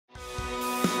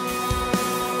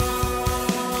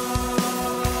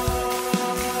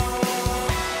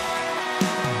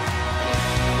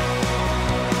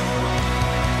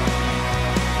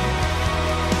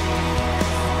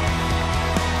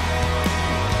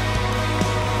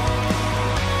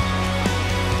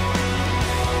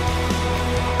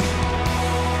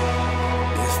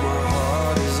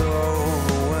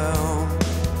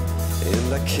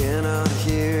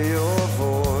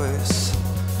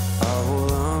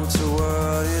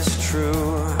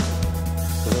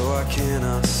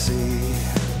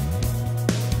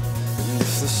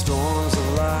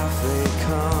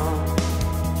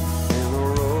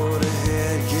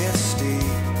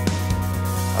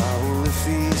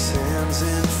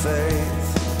hands in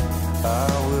faith, I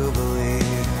will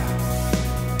believe.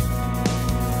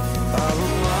 I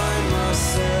remind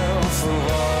myself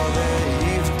of all that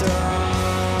you've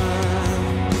done,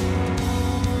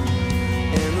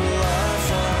 and the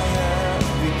life I have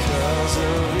because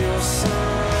of your Son.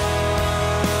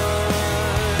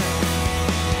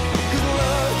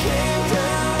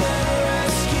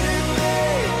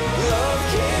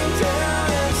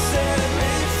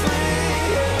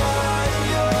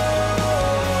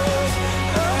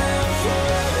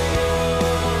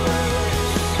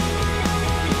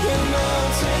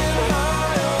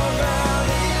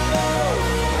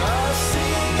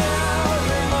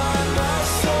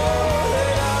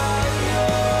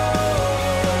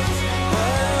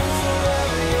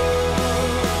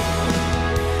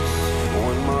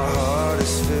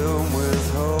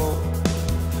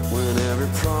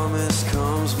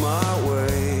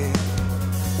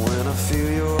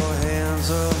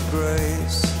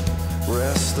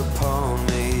 Upon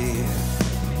me,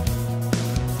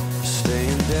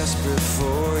 staying desperate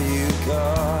for you,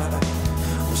 God.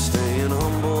 I'm staying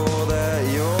humbled at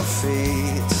your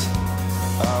feet.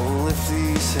 I will lift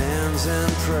these hands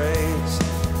and praise.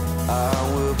 I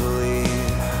will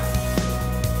believe.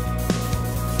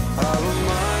 I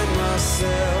remind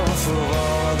myself of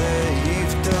all that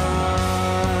you've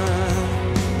done,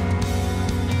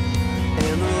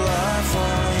 and the life I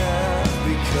have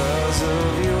because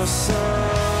of your Son.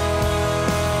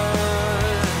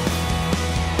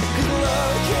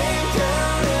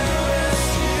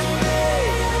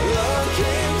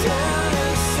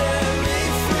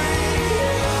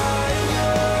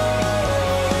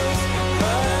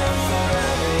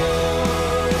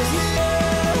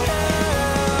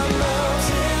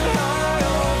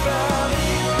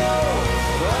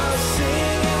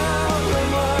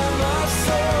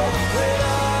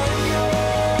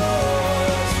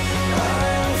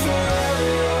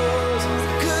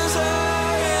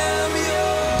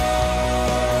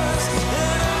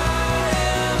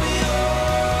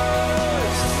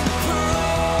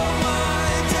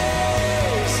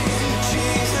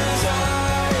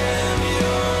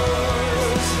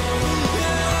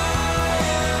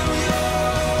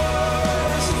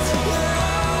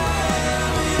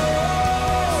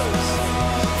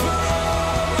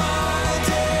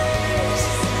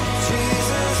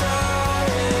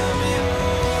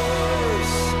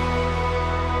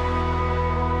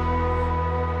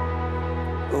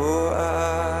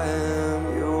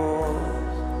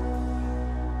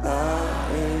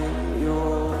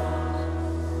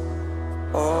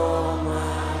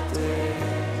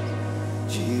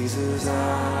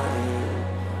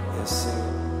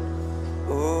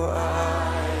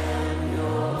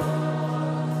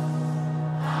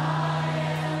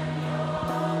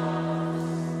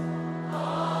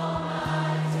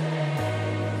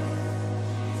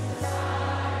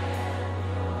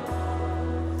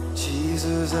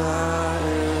 Jesus, I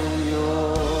am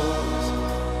yours.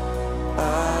 I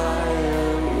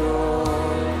am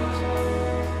yours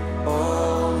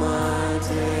all my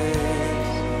days.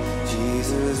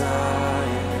 Jesus, I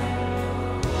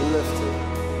am lifted,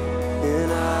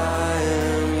 and I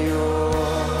am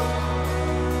yours.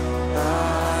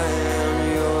 I am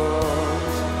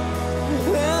yours,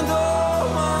 and all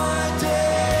my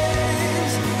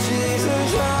days.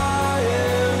 Jesus, I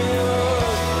am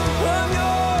yours. I'm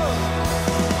yours.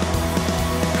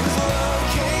 'Cause love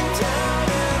came down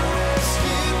and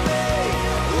rescued me.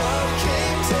 Love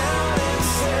came down and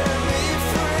set me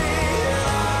free. And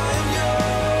I am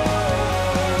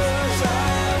yours. I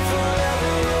am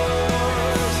forever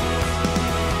yours.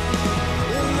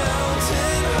 In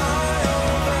mountain high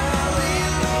or valley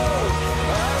low,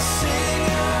 I sing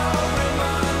out,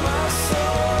 remind my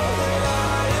soul that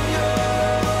I am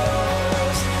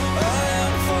yours. I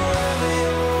am forever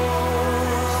yours.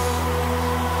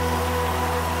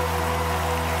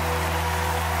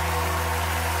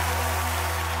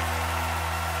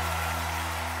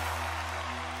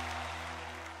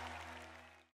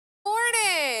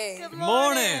 Morning. Good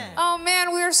morning. Oh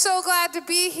man, we are so glad to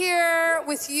be here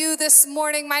with you this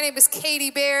morning. My name is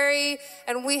Katie Berry,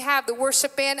 and we have the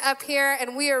worship band up here,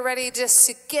 and we are ready just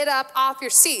to get up off your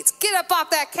seats, get up off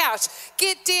that couch,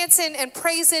 get dancing and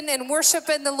praising and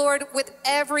worshiping the Lord with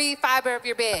every fiber of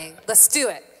your being. Let's do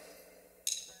it.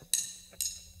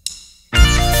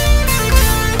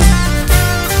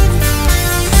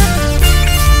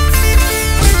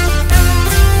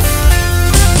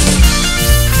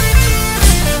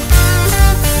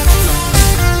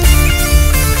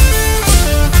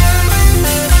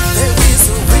 There is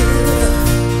a river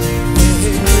where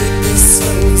goodness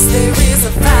flows. There is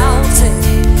a fountain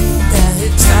that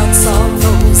it drowns all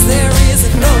those. There is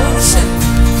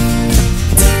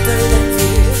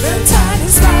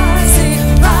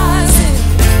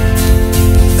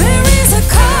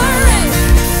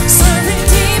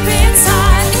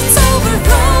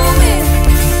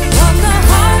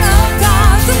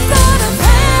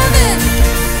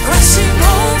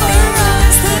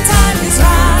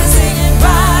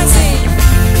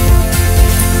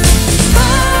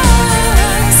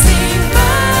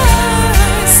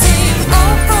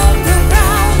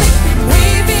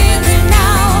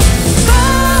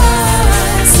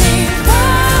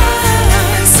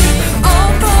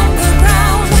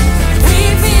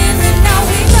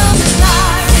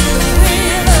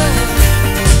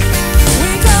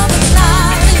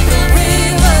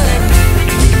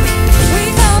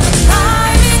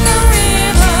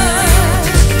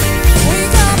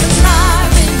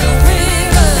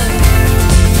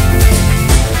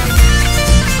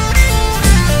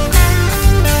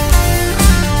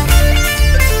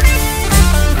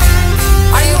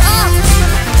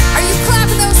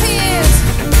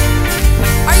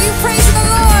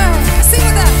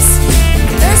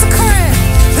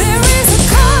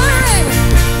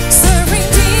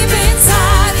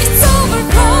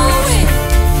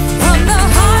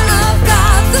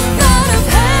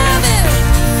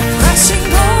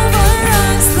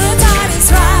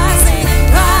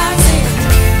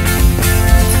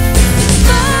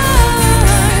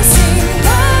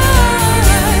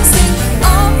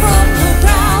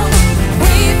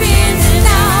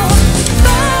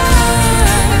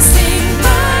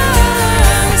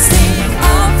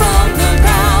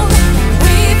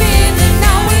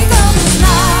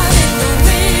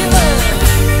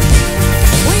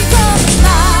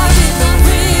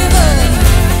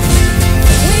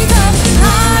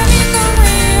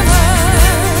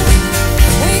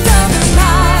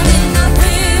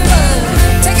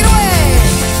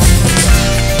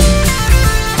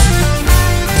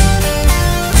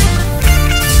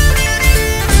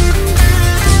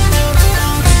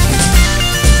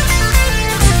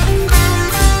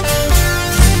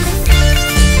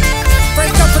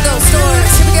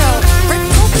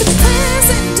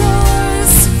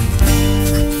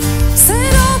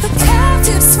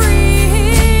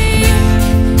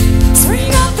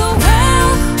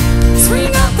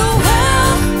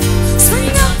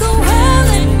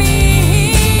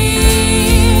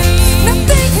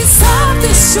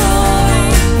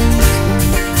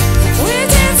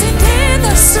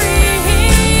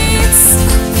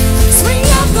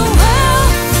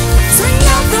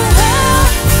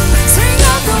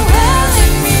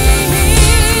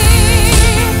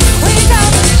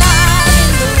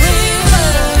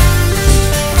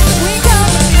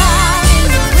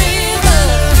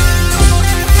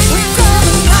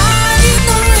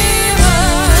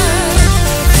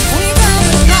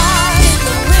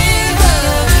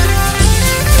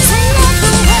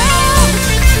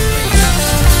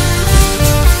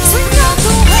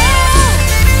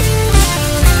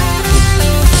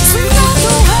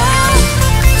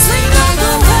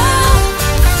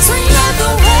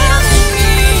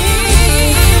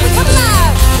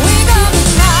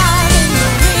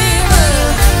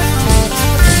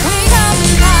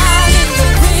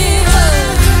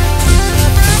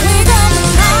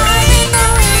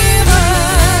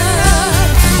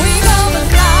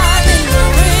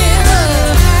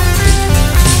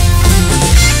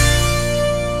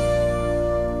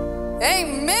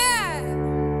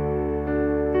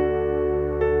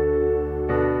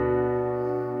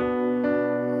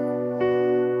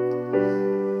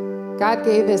God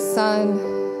gave his son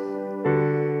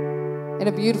in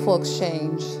a beautiful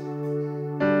exchange.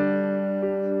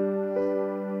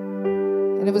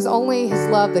 And it was only his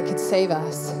love that could save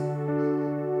us.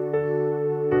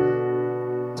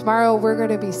 Tomorrow we're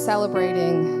going to be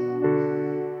celebrating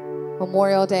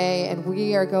Memorial Day, and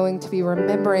we are going to be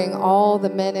remembering all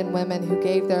the men and women who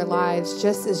gave their lives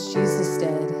just as Jesus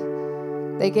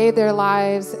did. They gave their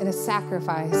lives in a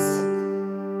sacrifice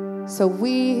so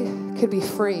we could be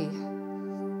free.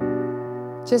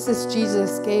 Just as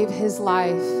Jesus gave his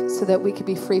life so that we could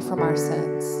be free from our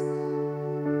sins.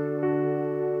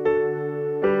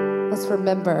 Let's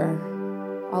remember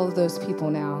all of those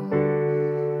people now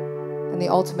and the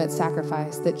ultimate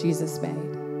sacrifice that Jesus made.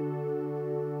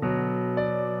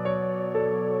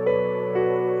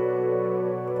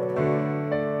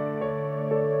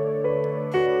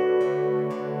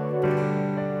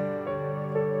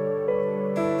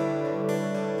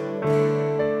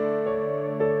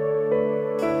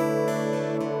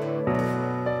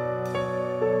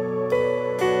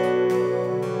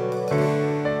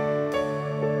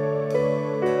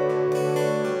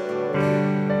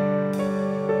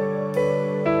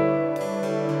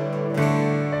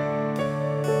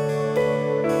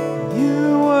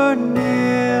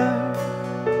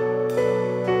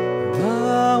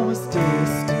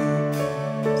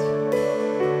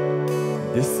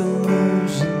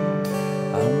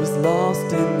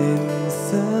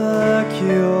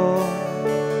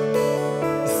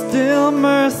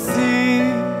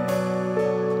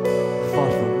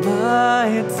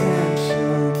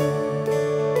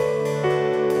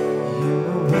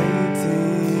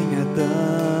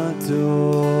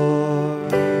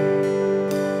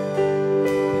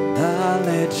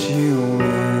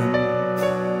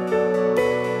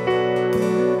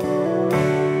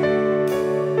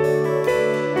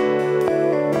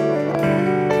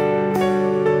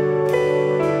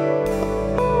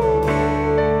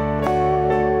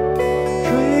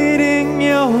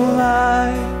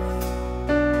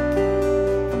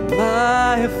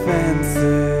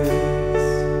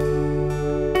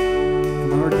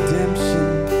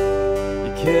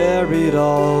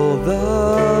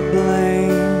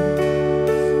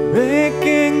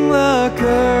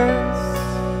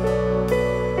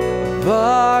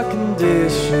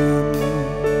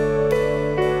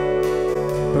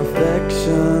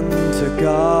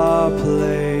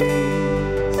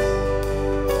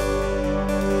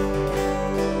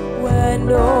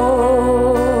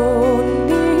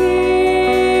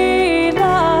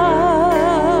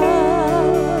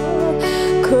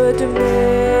 Could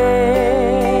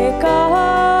make a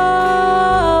way.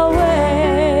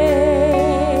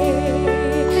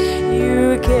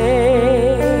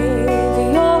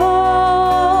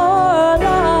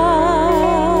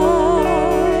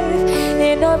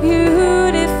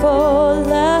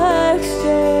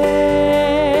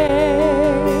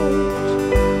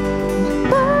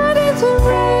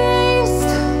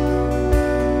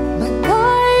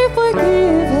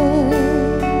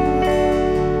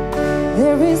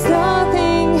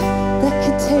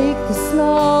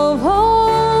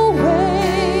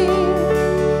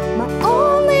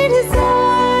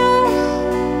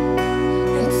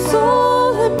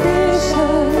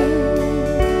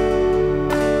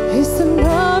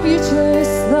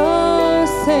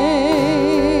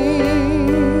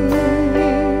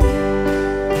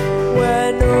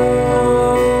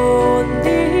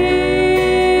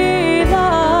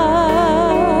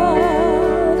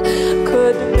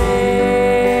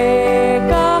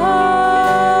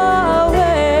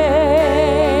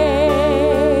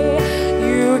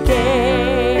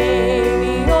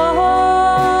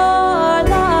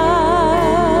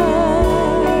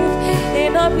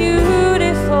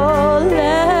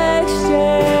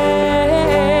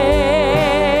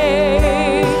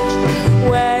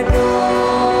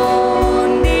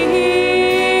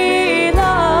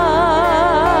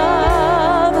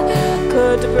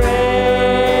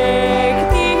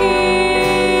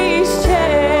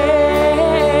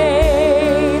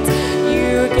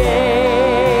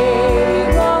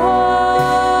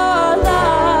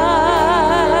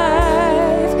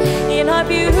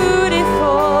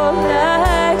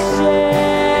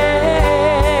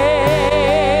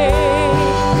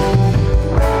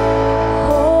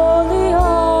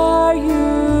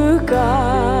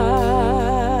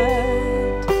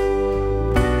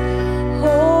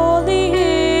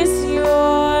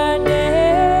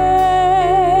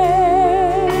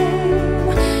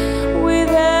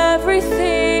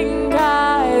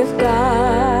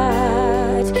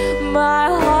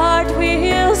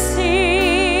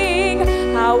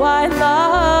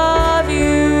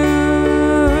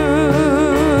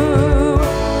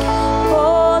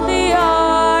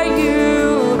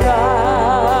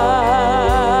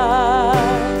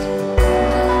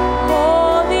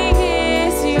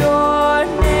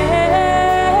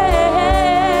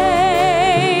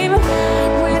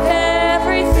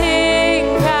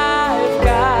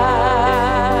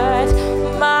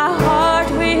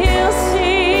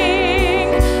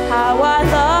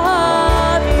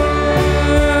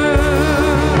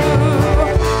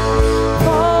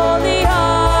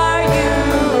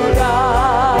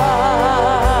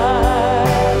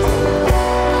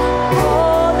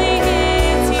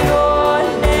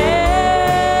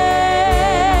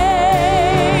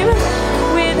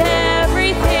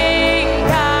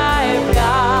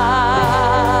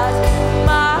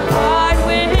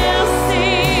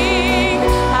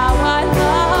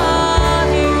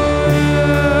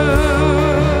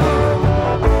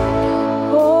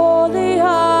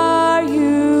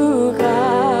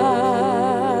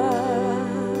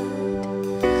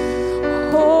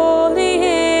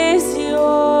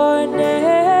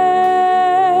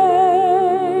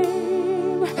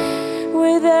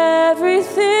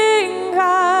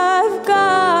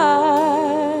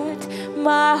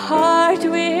 my heart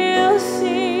will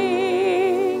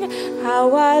sing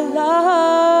how I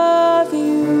love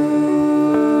you.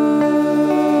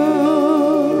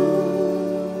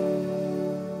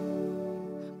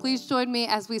 Please join me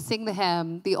as we sing the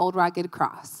hymn, The Old Rugged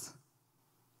Cross.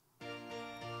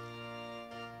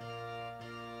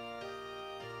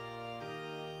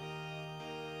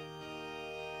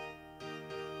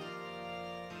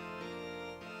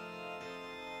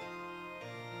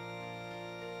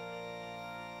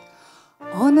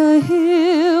 On a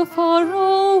hill far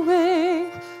away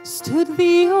stood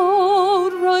the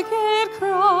old rugged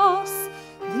cross,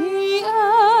 the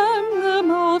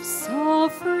emblem of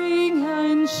suffering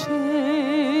and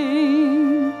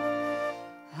shame.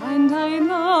 And I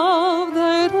love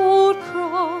that old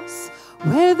cross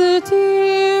where the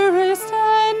dearest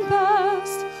and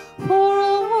best for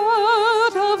a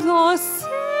world of lost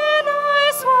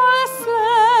sinners was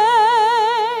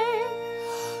slain.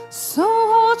 So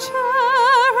I'll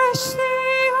cherish the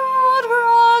old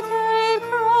rugged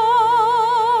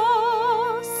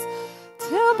cross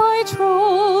till my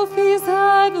trophies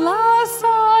at last I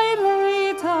lay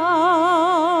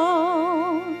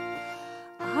down.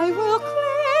 I will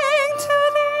cling to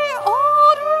the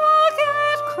old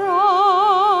rugged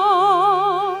cross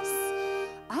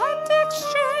and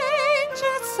exchange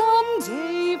it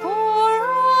someday for a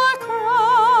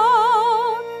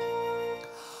crown.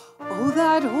 Oh,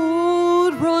 that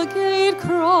old rugged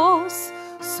cross,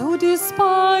 so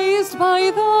despised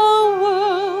by the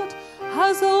world,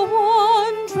 has a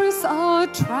wondrous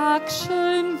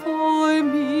attraction for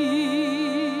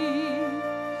me.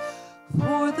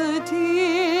 For the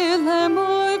dear Lamb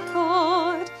of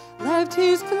God left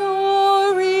his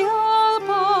glory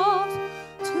above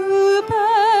to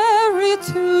bear it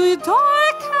to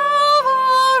dark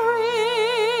Calvary.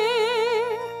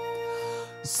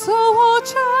 So I'll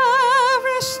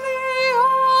cherish the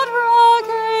old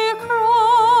rugged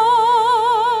cross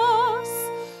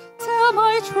till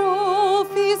my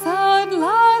trophies at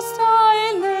last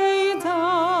I lay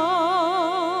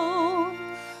down.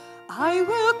 I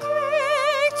will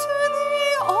cling to the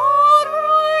old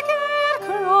rugged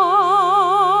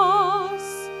cross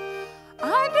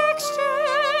and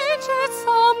exchange it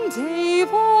someday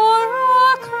for a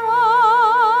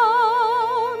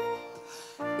crown.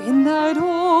 In that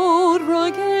old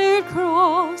rugged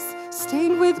cross,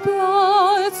 stained with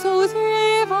blood so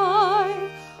divine,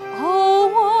 a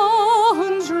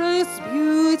wondrous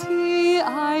beauty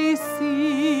I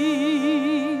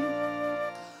see.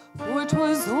 For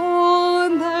 'twas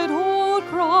on that old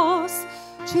cross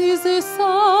Jesus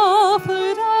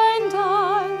suffered and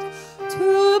died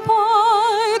to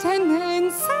bite and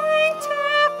then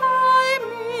sanctify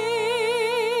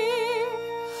me.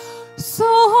 So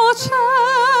I'll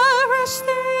cherish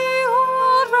the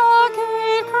old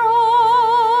rugged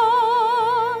cross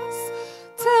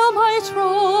till my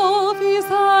trophies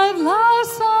at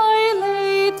last I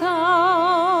lay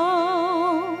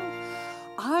down.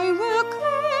 I will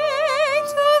cling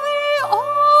to the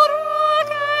old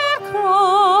rugged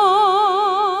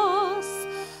cross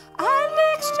and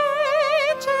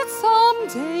exchange it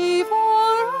someday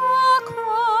for a crown.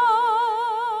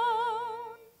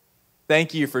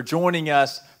 Thank you for joining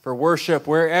us for worship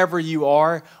wherever you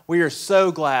are. We are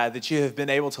so glad that you have been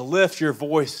able to lift your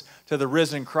voice to the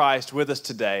risen Christ with us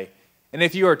today. And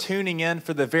if you are tuning in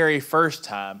for the very first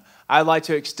time, I'd like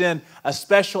to extend a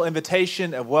special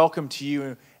invitation of welcome to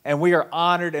you, and we are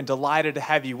honored and delighted to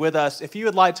have you with us. If you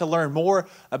would like to learn more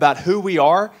about who we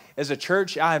are as a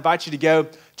church, I invite you to go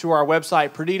to our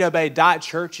website,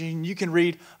 perditobay.church, and you can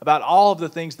read about all of the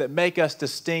things that make us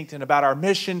distinct and about our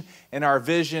mission and our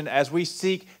vision as we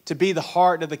seek to be the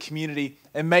heart of the community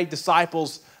and make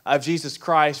disciples of Jesus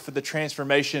Christ for the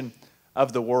transformation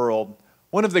of the world.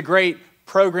 One of the great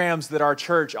programs that our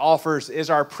church offers is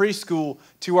our preschool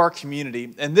to our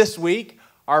community. And this week,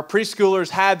 our preschoolers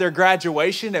had their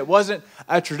graduation. It wasn't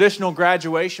a traditional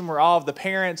graduation where all of the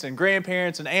parents and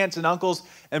grandparents and aunts and uncles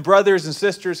and brothers and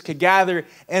sisters could gather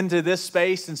into this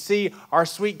space and see our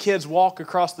sweet kids walk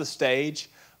across the stage.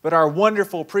 But our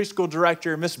wonderful preschool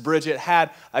director, Miss Bridget,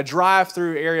 had a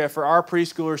drive-through area for our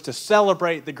preschoolers to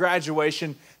celebrate the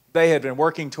graduation they had been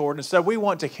working toward. And so we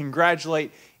want to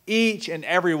congratulate each and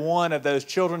every one of those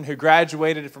children who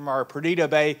graduated from our Perdido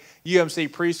Bay UMC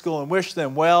preschool and wish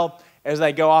them well as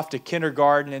they go off to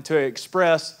kindergarten, and to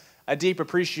express a deep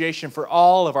appreciation for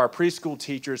all of our preschool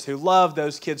teachers who love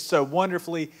those kids so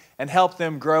wonderfully and help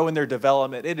them grow in their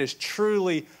development. It is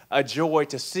truly a joy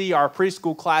to see our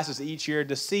preschool classes each year,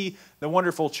 to see the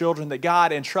wonderful children that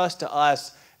God entrusts to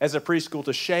us as a preschool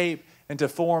to shape and to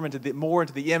form more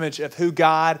into the image of who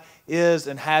God is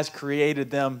and has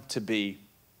created them to be.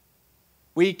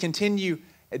 We continue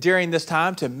during this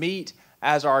time to meet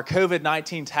as our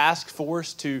COVID-19 task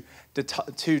force to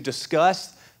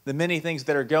discuss the many things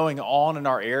that are going on in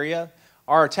our area.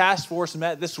 Our task force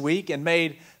met this week and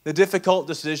made the difficult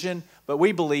decision, but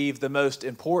we believe the most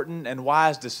important and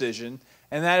wise decision,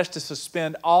 and that is to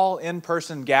suspend all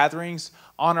in-person gatherings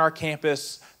on our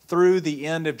campus through the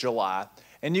end of July.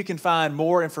 And you can find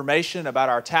more information about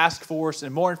our task force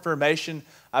and more information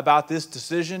about this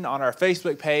decision on our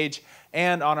Facebook page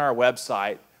and on our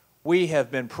website. We have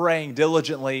been praying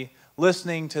diligently,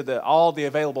 listening to all the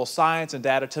available science and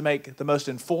data to make the most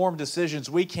informed decisions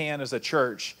we can as a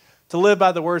church, to live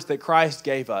by the words that Christ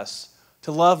gave us,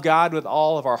 to love God with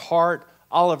all of our heart,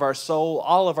 all of our soul,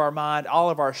 all of our mind, all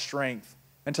of our strength,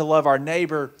 and to love our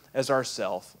neighbor as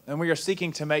ourselves. And we are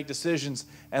seeking to make decisions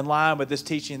in line with this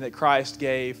teaching that Christ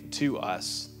gave to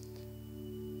us.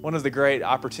 One of the great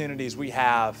opportunities we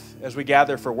have as we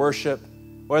gather for worship,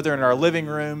 whether in our living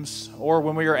rooms or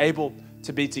when we are able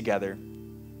to be together,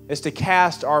 is to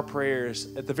cast our prayers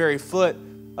at the very foot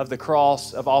of the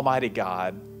cross of Almighty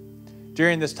God.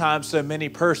 During this time, so many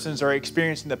persons are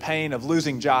experiencing the pain of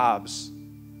losing jobs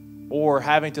or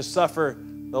having to suffer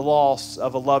the loss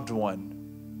of a loved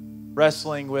one,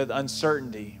 wrestling with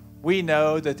uncertainty. We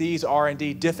know that these are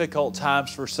indeed difficult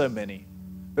times for so many,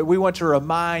 but we want to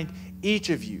remind each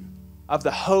of you of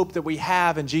the hope that we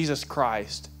have in Jesus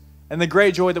Christ and the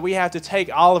great joy that we have to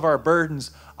take all of our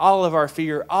burdens, all of our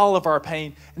fear, all of our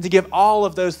pain, and to give all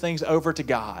of those things over to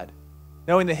God,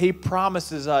 knowing that He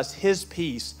promises us His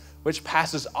peace, which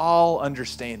passes all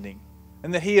understanding,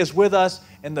 and that He is with us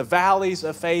in the valleys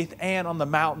of faith and on the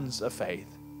mountains of faith.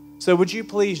 So would you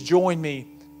please join me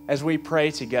as we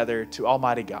pray together to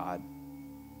Almighty God.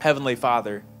 Heavenly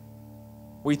Father,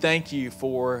 we thank you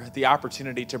for the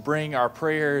opportunity to bring our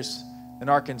prayers and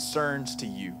our concerns to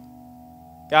you.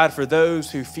 God, for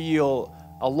those who feel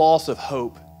a loss of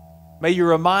hope, may you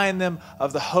remind them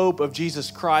of the hope of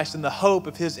Jesus Christ and the hope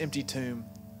of His empty tomb.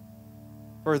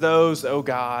 For those, oh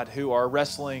God, who are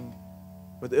wrestling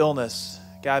with illness,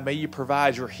 God, may you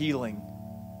provide your healing.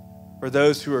 For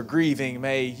those who are grieving,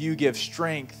 may you give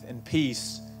strength and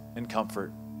peace and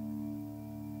comfort.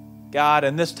 God,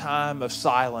 in this time of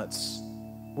silence,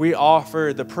 we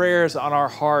offer the prayers on our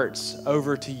hearts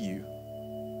over to you.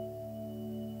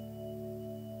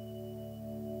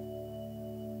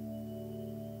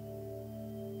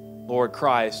 Lord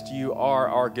Christ, you are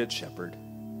our good shepherd.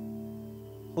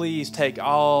 Please take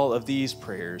all of these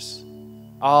prayers,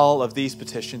 all of these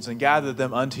petitions, and gather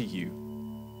them unto you.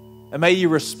 And may you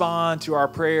respond to our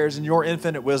prayers in your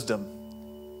infinite wisdom.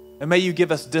 And may you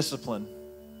give us discipline.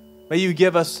 May you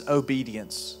give us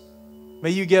obedience. May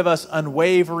you give us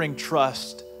unwavering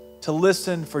trust to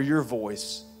listen for your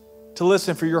voice, to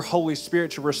listen for your Holy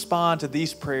Spirit to respond to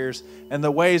these prayers in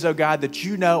the ways, oh God, that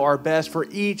you know are best for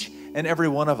each and every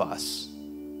one of us.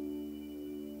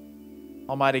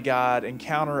 Almighty God,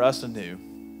 encounter us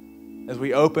anew as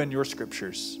we open your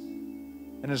scriptures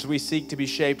and as we seek to be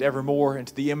shaped ever more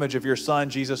into the image of your Son,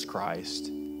 Jesus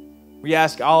Christ. We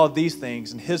ask all of these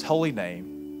things in His holy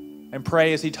name and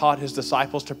pray as He taught His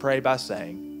disciples to pray by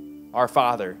saying, Our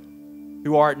Father,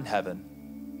 who art in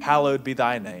heaven, hallowed be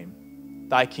thy name.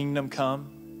 Thy kingdom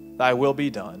come, thy will be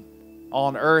done,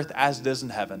 on earth as it is in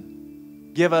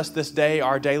heaven. Give us this day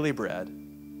our daily bread,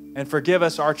 and forgive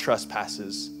us our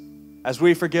trespasses, as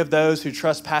we forgive those who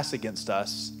trespass against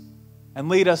us. And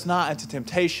lead us not into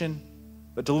temptation,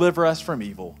 but deliver us from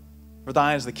evil. For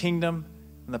thine is the kingdom,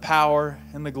 and the power,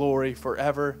 and the glory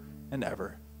forever and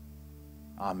ever.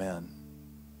 Amen.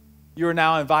 You are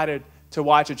now invited to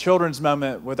watch a children's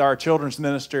moment with our children's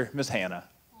minister, Ms. Hannah.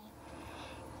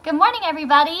 Good morning,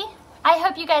 everybody. I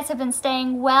hope you guys have been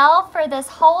staying well for this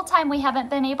whole time we haven't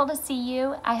been able to see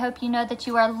you. I hope you know that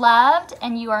you are loved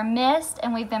and you are missed,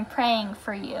 and we've been praying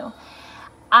for you.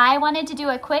 I wanted to do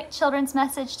a quick children's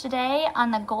message today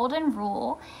on the golden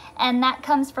rule, and that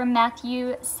comes from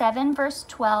Matthew 7, verse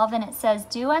 12, and it says,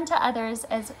 Do unto others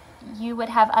as you would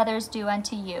have others do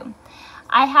unto you.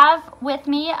 I have with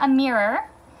me a mirror.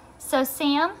 So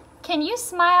Sam, can you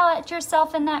smile at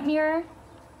yourself in that mirror?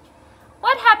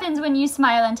 What happens when you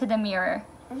smile into the mirror?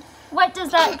 What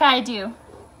does that guy do?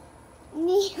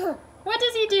 What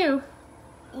does he do?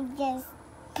 He just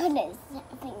put his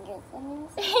fingers in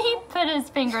his He put his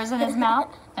fingers in his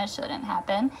mouth. That shouldn't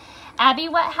happen. Abby,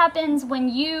 what happens when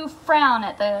you frown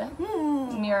at the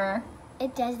mirror?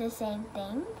 It does the same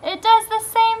thing. It does the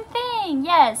same thing,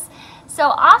 yes. So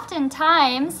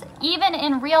oftentimes, even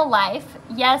in real life,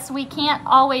 yes, we can't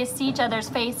always see each other's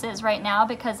faces right now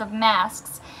because of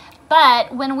masks.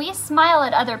 But when we smile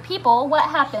at other people, what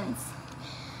happens?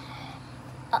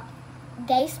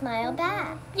 they smile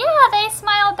back. Yeah, they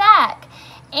smile back.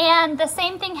 And the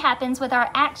same thing happens with our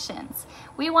actions.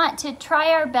 We want to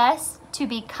try our best to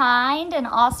be kind in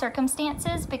all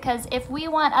circumstances, because if we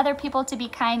want other people to be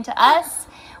kind to us,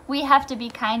 we have to be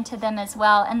kind to them as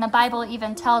well. And the Bible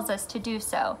even tells us to do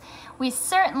so. We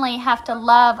certainly have to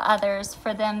love others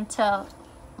for them to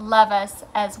love us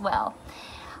as well.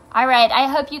 All right, I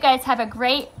hope you guys have a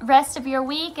great rest of your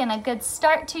week and a good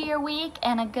start to your week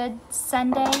and a good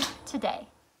Sunday today.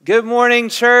 Good morning,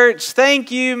 church. Thank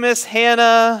you, Miss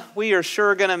Hannah. We are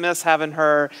sure going to miss having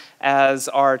her as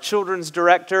our children's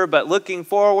director, but looking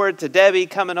forward to Debbie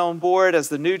coming on board as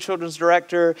the new children's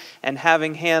director and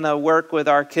having Hannah work with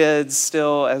our kids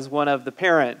still as one of the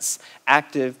parents,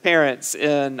 active parents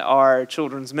in our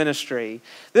children's ministry.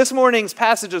 This morning's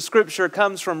passage of scripture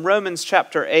comes from Romans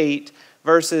chapter 8,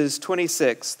 verses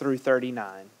 26 through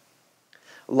 39.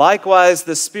 Likewise,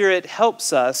 the Spirit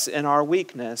helps us in our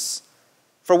weakness.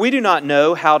 For we do not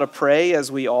know how to pray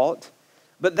as we ought,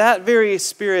 but that very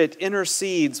Spirit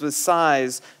intercedes with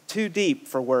sighs too deep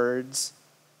for words.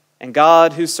 And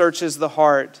God, who searches the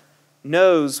heart,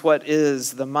 knows what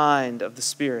is the mind of the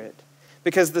Spirit,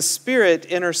 because the Spirit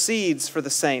intercedes for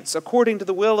the saints according to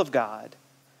the will of God.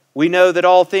 We know that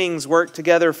all things work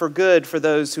together for good for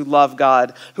those who love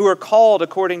God, who are called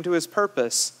according to His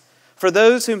purpose. For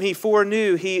those whom He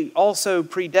foreknew, He also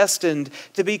predestined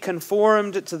to be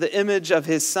conformed to the image of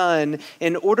His Son,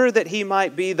 in order that He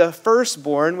might be the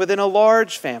firstborn within a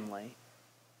large family.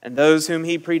 And those whom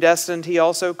He predestined, He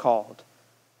also called.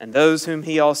 And those whom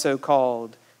He also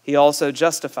called, He also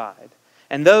justified.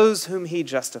 And those whom He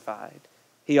justified,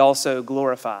 He also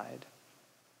glorified.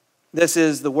 This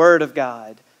is the word of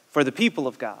God for the people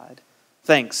of God.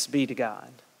 Thanks be to God.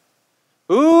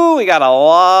 Ooh, we got a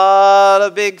lot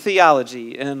of big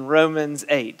theology in Romans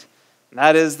 8. And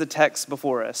that is the text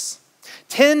before us.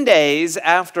 10 days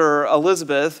after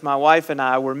Elizabeth, my wife, and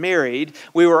I were married,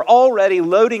 we were already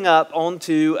loading up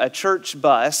onto a church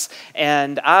bus,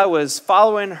 and I was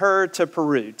following her to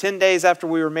Peru. 10 days after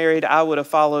we were married, I would have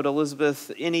followed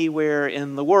Elizabeth anywhere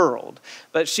in the world.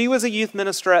 But she was a youth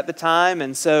minister at the time,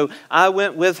 and so I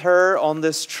went with her on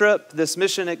this trip, this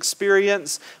mission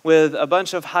experience with a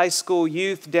bunch of high school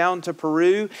youth down to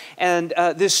Peru. And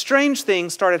this strange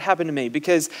thing started happening to me,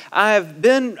 because I have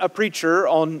been a preacher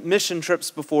on mission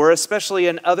trips before, especially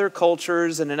in other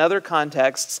cultures and in other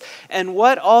contexts. And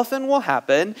what often will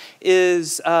happen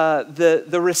is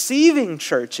the receiving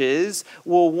churches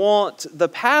will want the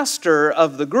pastor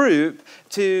of the group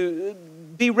to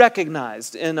be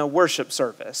recognized in a worship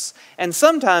service, and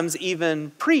sometimes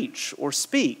even preach or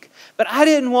speak. But I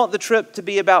didn't want the trip to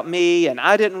be about me, and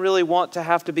I didn't really want to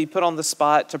have to be put on the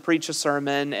spot to preach a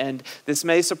sermon, and this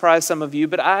may surprise some of you,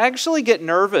 but I actually get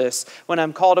nervous when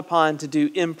I'm called upon to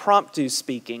do impromptu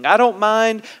speaking. I don't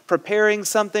mind preparing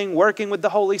something, working with the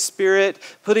Holy Spirit,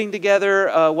 putting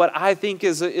together what I think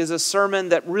is a sermon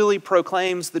that really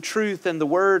proclaims the truth and the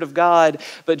Word of God,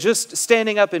 but just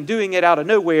standing up and doing it out of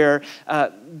nowhere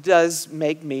does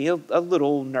make me a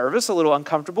little nervous, a little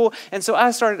uncomfortable. And so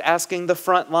I started asking the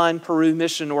frontline Peru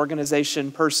Mission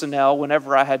Organization personnel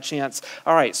whenever I had chance,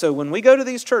 all right, so when we go to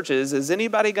these churches, is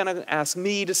anybody going to ask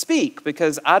me to speak?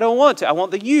 Because I don't want to. I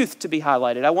want the youth to be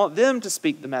highlighted. I want them to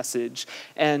speak the message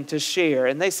and to share.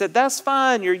 And they said, that's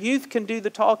fine. Your youth can do the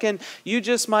talking. You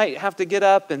just might have to get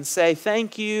up and say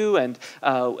thank you and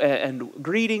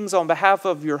greetings on behalf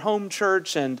of your home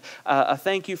church, and a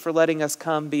thank you for letting us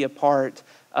come be a part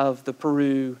of the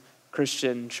Peru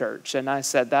Christian church. And I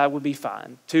said, that would be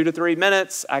fine. 2 to 3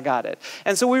 minutes, I got it.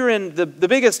 And so we were in the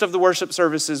biggest of the worship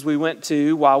services we went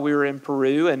to while we were in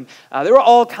Peru. And there were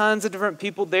all kinds of different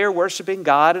people there worshiping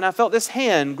God. And I felt this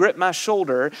hand grip my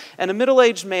shoulder, and a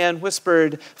middle-aged man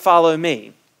whispered, "Follow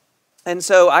me." And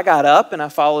so I got up and I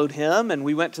followed him, and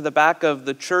we went to the back of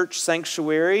the church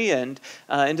sanctuary and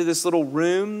into this little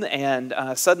room, and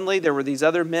suddenly there were these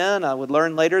other men. I would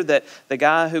learn later that the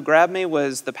guy who grabbed me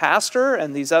was the pastor,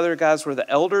 and these other guys were the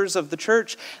elders of the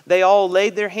church. They all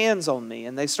laid their hands on me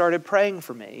and they started praying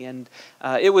for me. And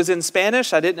it was in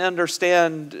Spanish. I didn't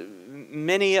understand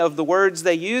many of the words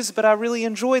they used, but I really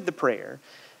enjoyed the prayer.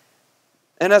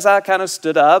 And as I kind of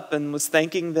stood up and was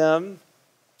thanking them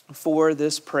for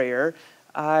this prayer,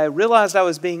 I realized I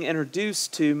was being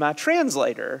introduced to my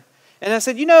translator. And I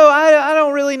said, I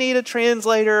don't really need a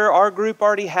translator. Our group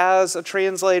already has a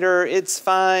translator. It's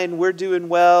fine. We're doing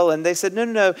well. And they said,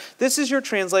 no. This is your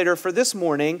translator for this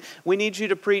morning. We need you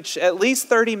to preach at least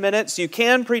 30 minutes. You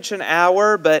can preach an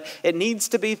hour, but it needs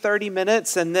to be 30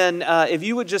 minutes. And then if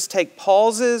you would just take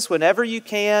pauses whenever you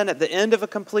can at the end of a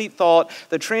complete thought,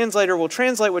 the translator will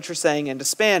translate what you're saying into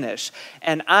Spanish.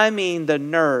 And I mean, the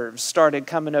nerves started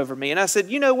coming over me. And I said,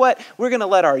 you know what? We're going to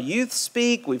let our youth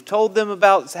speak. We've told them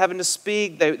about having to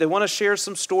speak. They want to share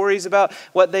some stories about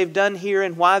what they've done here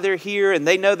and why they're here, and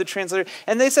they know the translator.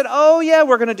 And they said, oh yeah,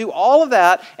 we're going to do all of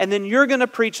that, and then you're going to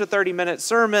preach a 30-minute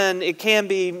sermon. It can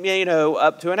be,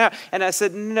 up to an hour. And I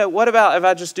said, no, what about if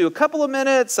I just do a couple of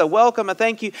minutes, a welcome, a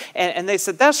thank you? And they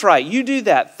said, that's right, you do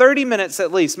that, 30 minutes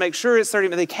at least. Make sure it's 30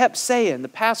 minutes. They kept saying, the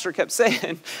pastor kept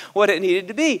saying what it needed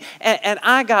to be. And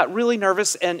I got really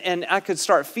nervous, and I could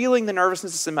start feeling the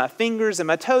nervousness in my fingers and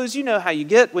my toes. You know how you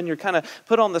get when you're kind of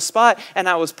put on the spot. And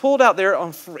I was pulled out there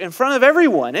in front of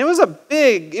everyone. It was a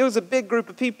big group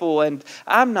of people, and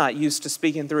I'm not used to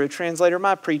speaking through a translator.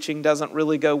 My preaching doesn't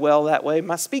really go well that way.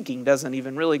 My speaking doesn't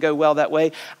even really go well that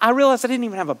way. I realized I didn't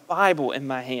even have a Bible in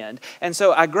my hand. And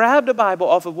so I grabbed a Bible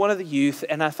off of one of the youth,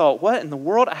 and I thought, what in the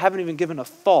world? I haven't even given a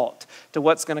thought to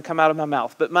what's going to come out of my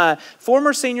mouth. But my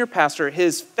former senior pastor,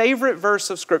 his favorite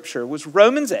verse of Scripture was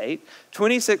Romans 8,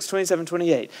 26, 27,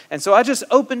 28. And so I just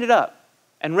opened it up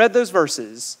and read those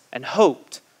verses and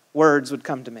hoped words would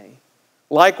come to me.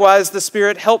 Likewise, the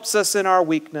Spirit helps us in our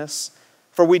weakness,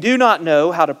 for we do not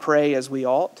know how to pray as we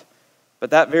ought,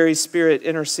 but that very Spirit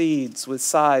intercedes with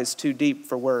sighs too deep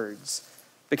for words,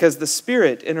 because the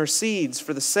Spirit intercedes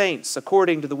for the saints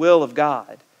according to the will of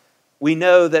God. We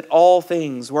know that all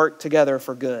things work together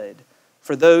for good,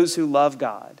 for those who love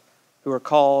God, who are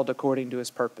called according to His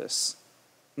purpose.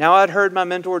 Now, I'd heard my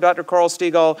mentor, Dr. Carl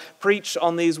Stegall, preach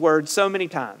on these words so many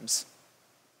times,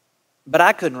 but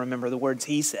I couldn't remember the words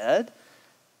he said.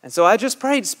 And so I just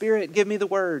prayed, Spirit, give me the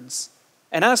words.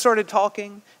 And I started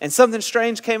talking, and something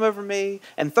strange came over me,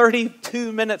 and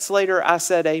 32 minutes later, I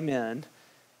said amen.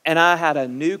 And I had a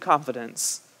new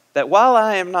confidence that while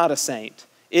I am not a saint,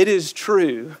 it is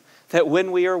true that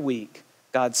when we are weak,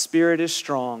 God's Spirit is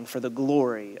strong for the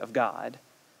glory of God.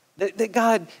 That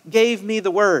God gave me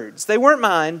the words. They weren't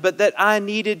mine, but that I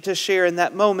needed to share in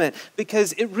that moment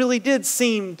because it really did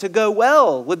seem to go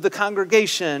well with the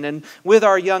congregation and with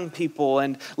our young people.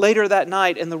 And later that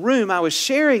night in the room, I was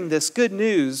sharing this good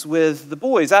news with the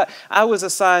boys. I was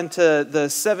assigned to the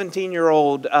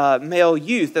 17-year-old male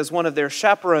youth as one of their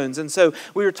chaperones. And so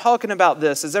we were talking about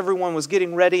this as everyone was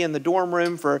getting ready in the dorm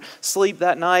room for sleep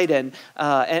that night. And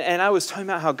I was talking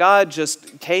about how God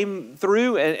just came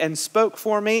through and spoke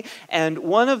for me. And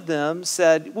one of them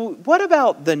said, well, what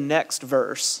about the next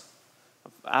verse?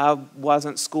 I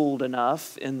wasn't schooled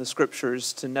enough in the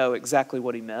scriptures to know exactly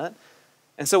what he meant.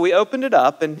 And so we opened it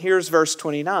up, and here's verse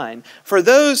 29. For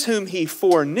those whom he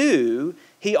foreknew,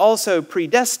 he also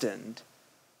predestined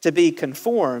to be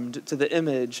conformed to the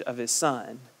image of his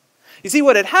Son. You see,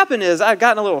 what had happened is I'd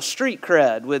gotten a little street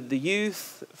cred with the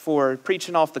youth for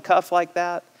preaching off the cuff like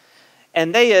that.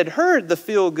 And they had heard the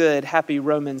feel-good, happy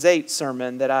Romans 8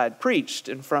 sermon that I had preached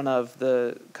in front of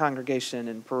the congregation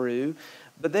in Peru,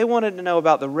 but they wanted to know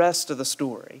about the rest of the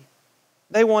story.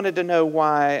 They wanted to know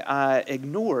why I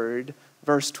ignored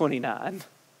verse 29.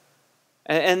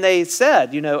 And they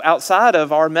said, outside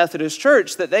of our Methodist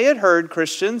church, that they had heard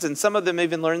Christians, and some of them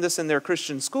even learned this in their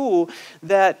Christian school,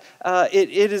 that it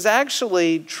is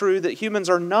actually true that humans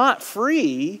are not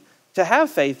free to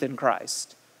have faith in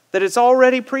Christ. That it's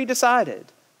already pre-decided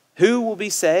who will be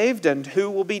saved and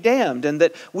who will be damned, and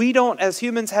that we don't, as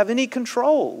humans, have any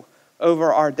control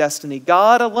over our destiny.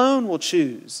 God alone will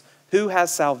choose who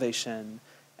has salvation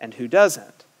and who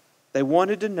doesn't. They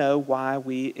wanted to know why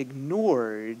we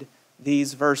ignored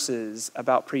these verses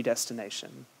about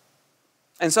predestination.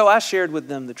 And so I shared with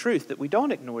them the truth that we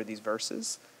don't ignore these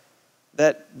verses.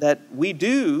 That we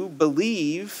do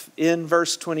believe in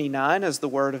verse 29 as the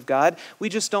Word of God. We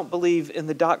just don't believe in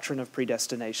the doctrine of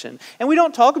predestination. And we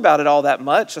don't talk about it all that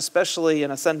much, especially in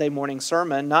a Sunday morning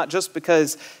sermon, not just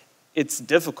because it's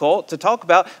difficult to talk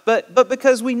about, but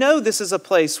because we know this is a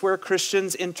place where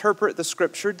Christians interpret the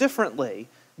Scripture differently.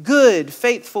 Good,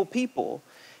 faithful people.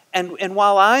 And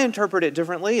while I interpret it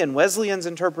differently, and Wesleyans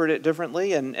interpret it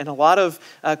differently, and a lot of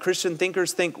Christian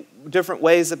thinkers think different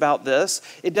ways about this,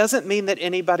 it doesn't mean that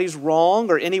anybody's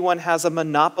wrong or anyone has a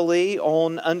monopoly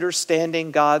on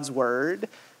understanding God's Word.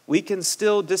 We can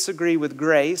still disagree with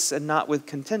grace and not with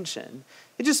contention.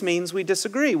 It just means we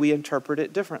disagree. We interpret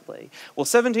it differently. Well,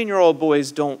 17-year-old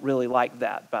boys don't really like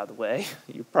that, by the way.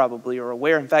 You probably are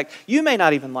aware. In fact, you may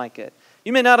not even like it.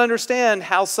 You may not understand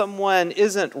how someone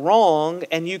isn't wrong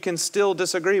and you can still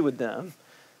disagree with them.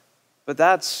 But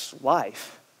that's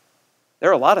life. There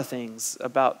are a lot of things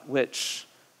about which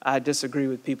I disagree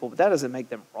with people, but that doesn't make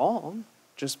them wrong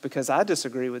just because I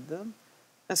disagree with them.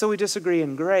 And so we disagree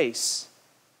in grace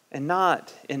and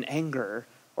not in anger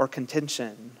or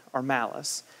contention or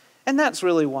malice. And that's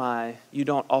really why you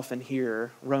don't often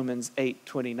hear Romans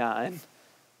 8:29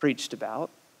 preached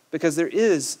about, because there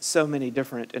is so many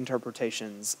different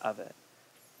interpretations of it.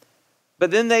 But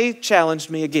then they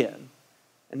challenged me again.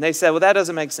 And they said, well, that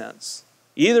doesn't make sense.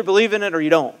 You either believe in it or you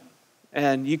don't.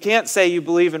 And you can't say you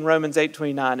believe in Romans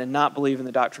 8:29 and not believe in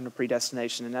the doctrine of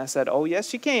predestination. And I said, oh,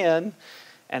 yes, you can.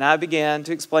 And I began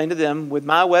to explain to them with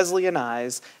my Wesleyan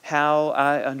eyes how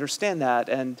I understand that.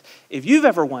 And if you've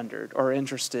ever wondered or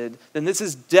interested, then this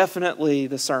is definitely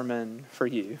the sermon for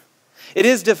you. It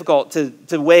is difficult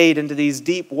to wade into these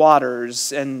deep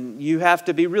waters, and you have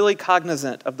to be really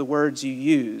cognizant of the words you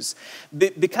use,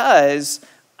 because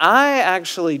I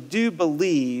actually do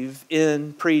believe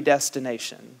in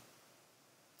predestination.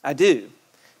 I do.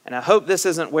 And I hope this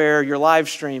isn't where your live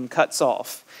stream cuts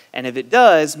off. And if it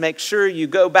does, make sure you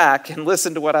go back and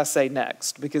listen to what I say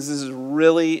next, because this is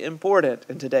really important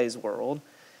in today's world.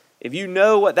 If you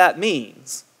know what that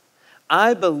means,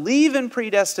 I believe in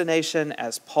predestination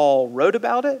as Paul wrote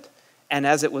about it and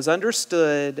as it was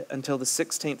understood until the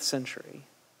 16th century.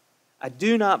 I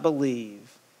do not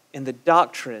believe in the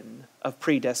doctrine of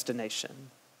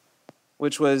predestination,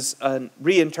 which was a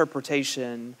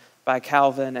reinterpretation by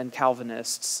Calvin and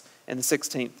Calvinists in the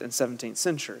 16th and 17th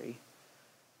century.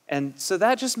 And so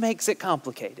that just makes it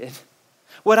complicated.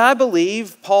 What I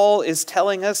believe Paul is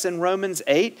telling us in Romans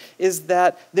 8 is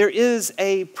that there is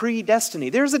a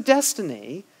predestiny. There's a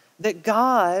destiny that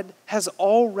God has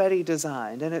already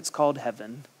designed, and it's called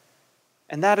heaven.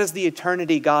 And that is the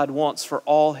eternity God wants for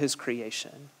all his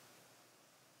creation.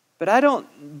 But I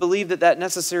don't believe that that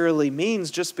necessarily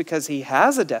means just because he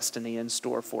has a destiny in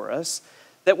store for us,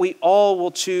 that we all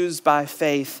will choose by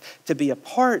faith to be a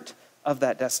part of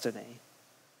that destiny.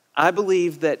 I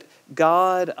believe that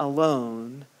God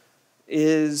alone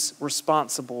is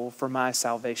responsible for my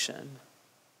salvation,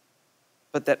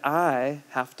 but that I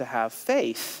have to have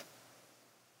faith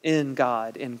in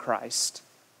God, in Christ,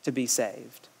 to be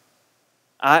saved.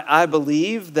 I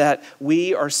believe that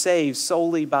we are saved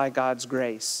solely by God's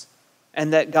grace,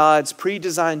 and that God's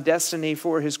pre-designed destiny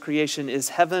for his creation is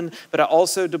heaven, but I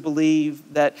also do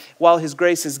believe that while his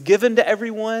grace is given to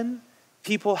everyone,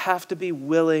 people have to be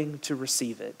willing to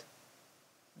receive it.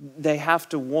 They have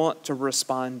to want to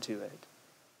respond to it.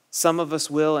 Some of us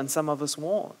will and some of us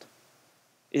won't.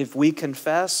 If we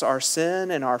confess our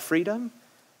sin and our freedom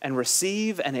and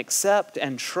receive and accept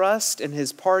and trust in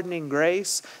his pardoning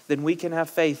grace, then we can have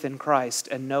faith in Christ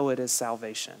and know it as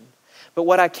salvation. But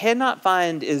what I cannot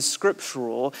find is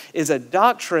scriptural is a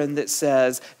doctrine that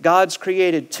says God's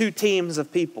created two teams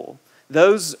of people.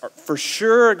 Those for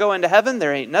sure are going to heaven,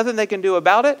 there ain't nothing they can do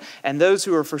about it, and those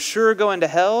who are for sure going to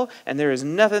hell, and there is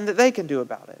nothing that they can do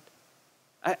about it.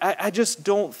 I just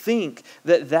don't think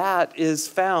that that is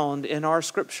found in our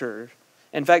scripture.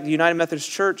 In fact, the United Methodist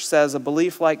Church says a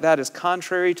belief like that is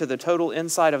contrary to the total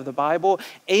insight of the Bible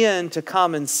and to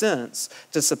common sense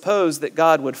to suppose that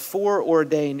God would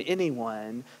foreordain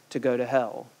anyone to go to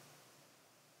hell.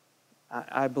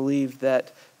 I believe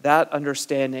that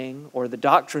understanding or the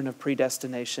doctrine of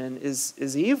predestination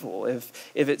is evil. If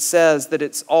it says that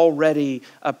it's already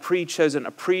a pre-chosen,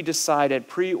 a pre-decided,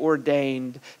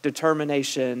 preordained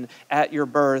determination at your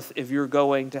birth if you're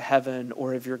going to heaven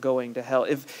or if you're going to hell.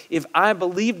 If I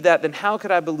believe that, then how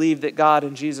could I believe that God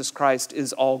in Jesus Christ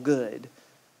is all good?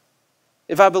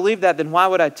 If I believe that, then why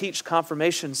would I teach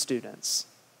confirmation students?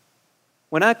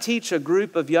 When I teach a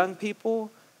group of young people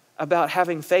about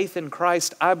having faith in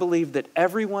Christ, I believe that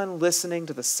everyone listening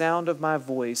to the sound of my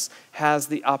voice has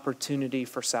the opportunity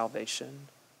for salvation.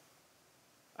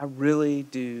 I really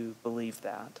do believe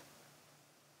that.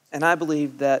 And I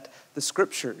believe that the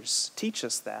scriptures teach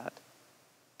us that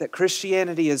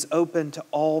Christianity is open to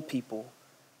all people.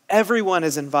 Everyone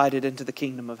is invited into the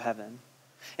kingdom of heaven.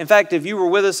 In fact, if you were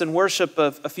with us in worship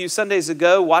a few Sundays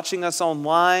ago, watching us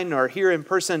online or here in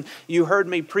person, you heard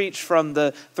me preach from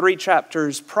the 3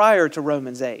 chapters prior to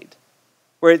Romans 8,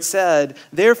 where it said,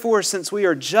 "Therefore, since we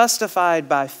are justified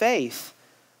by faith,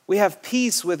 we have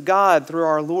peace with God through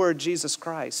our Lord Jesus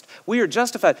Christ." We are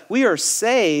justified. We are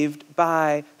saved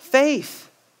by faith.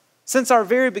 Since our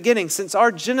very beginning, since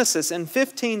our Genesis in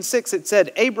 15:6, it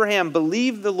said, "Abraham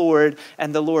believed the Lord,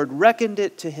 and the Lord reckoned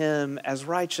it to him as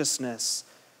righteousness."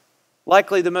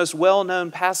 Likely the most well-known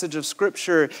passage of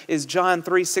Scripture is John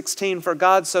 3:16, "For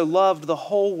God so loved the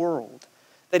whole world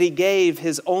that he gave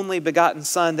his only begotten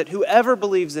Son, that whoever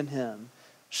believes in him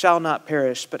shall not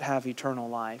perish but have eternal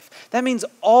life. That means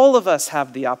all of us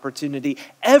have the opportunity.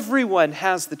 Everyone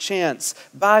has the chance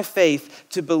by faith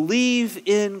to believe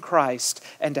in Christ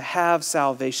and to have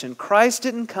salvation. Christ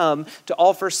didn't come to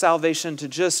offer salvation to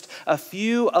just a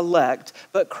few elect,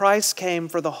 but Christ came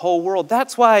for the whole world.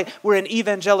 That's why we're an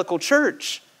evangelical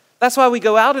church. That's why we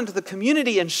go out into the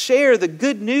community and share the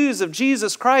good news of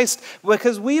Jesus Christ,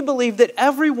 because we believe that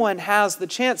everyone has the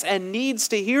chance and needs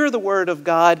to hear the word of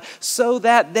God so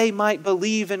that they might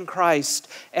believe in Christ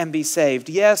and be saved.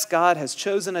 Yes, God has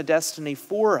chosen a destiny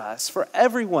for us, for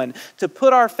everyone, to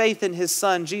put our faith in his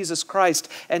Son, Jesus Christ,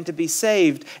 and to be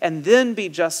saved and then be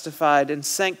justified and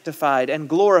sanctified and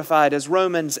glorified, as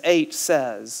Romans 8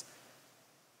 says.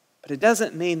 But it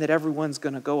doesn't mean that everyone's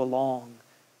going to go along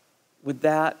with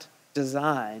that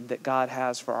design that God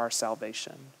has for our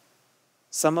salvation.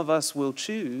 Some of us will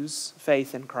choose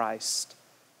faith in Christ,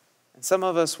 and some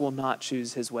of us will not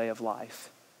choose his way of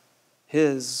life,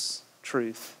 his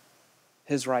truth,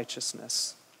 his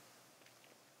righteousness.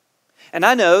 And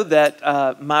I know that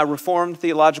my Reformed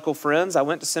theological friends, I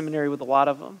went to seminary with a lot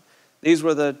of them. These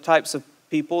were the types of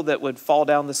people that would fall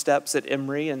down the steps at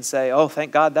Emory and say, "Oh,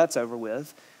 thank God that's over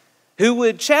with," who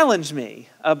would challenge me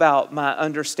about my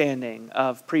understanding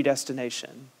of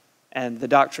predestination and the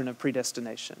doctrine of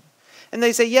predestination. And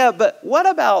they say, "Yeah, but what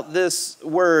about this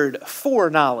word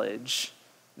foreknowledge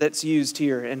that's used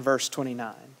here in verse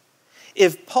 29?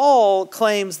 If Paul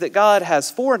claims that God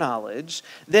has foreknowledge,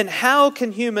 then how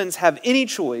can humans have any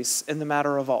choice in the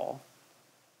matter of all?"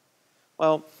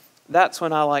 Well, that's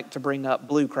when I like to bring up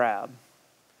blue crab.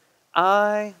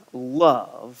 I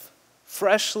love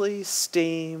freshly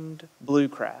steamed blue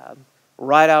crab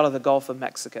right out of the Gulf of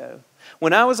Mexico.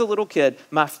 When I was a little kid,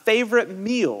 my favorite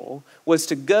meal was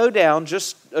to go down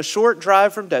just a short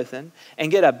drive from Dothan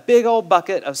and get a big old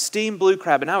bucket of steamed blue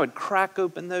crab, and I would crack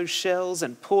open those shells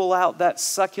and pull out that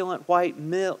succulent white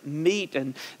meat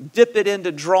and dip it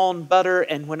into drawn butter,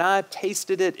 and when I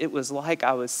tasted it, it was like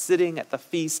I was sitting at the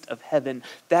feast of heaven.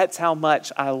 That's how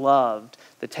much I loved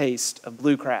the taste of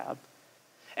blue crab.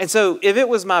 And so if it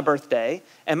was my birthday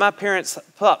and my parents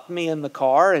popped me in the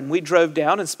car and we drove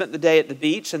down and spent the day at the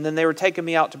beach, and then they were taking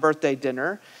me out to birthday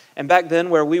dinner, and back then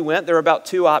where we went, there were about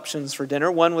two options for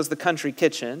dinner. One was the Country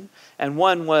Kitchen and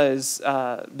one was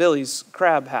Billy's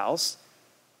Crab House.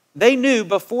 They knew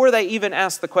before they even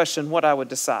asked the question what I would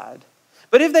decide.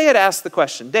 But if they had asked the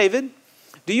question, "David,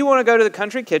 do you want to go to the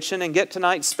Country Kitchen and get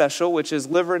tonight's special, which is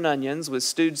liver and onions with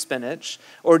stewed spinach,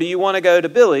 or do you want to go to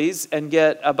Billy's and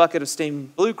get a bucket of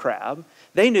steamed blue crab?"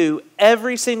 They knew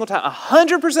every single time,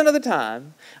 100% of the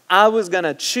time, I was going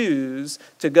to choose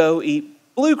to go eat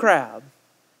blue crab.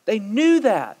 They knew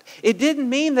that. It didn't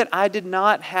mean that I did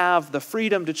not have the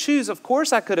freedom to choose. Of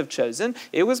course I could have chosen.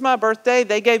 It was my birthday.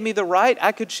 They gave me the right.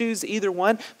 I could choose either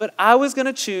one. But I was going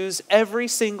to choose every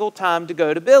single time to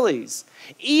go to Billy's.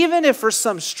 Even if for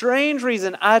some strange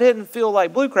reason I didn't feel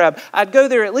like blue crab, I'd go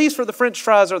there at least for the French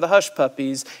fries or the hush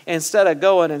puppies instead of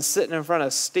going and sitting in front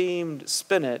of steamed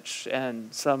spinach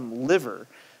and some liver.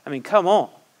 I mean, come on.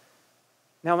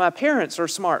 Now, my parents are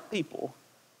smart people,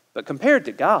 but compared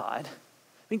to God,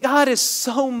 I mean, God is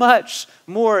so much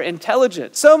more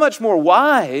intelligent, so much more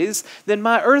wise than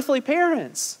my earthly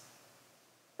parents.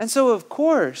 And so, of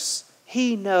course,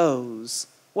 he knows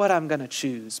what I'm going to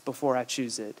choose before I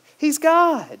choose it. He's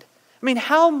God. I mean,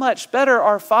 how much better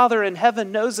our Father in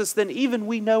heaven knows us than even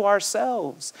we know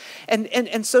ourselves.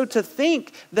 And so to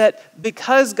think that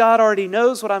because God already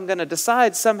knows what I'm going to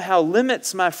decide somehow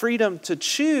limits my freedom to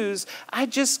choose, I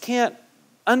just can't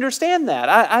understand that.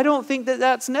 I don't think that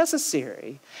that's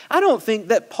necessary. I don't think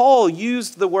that Paul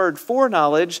used the word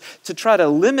foreknowledge to try to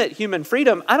limit human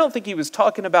freedom. I don't think he was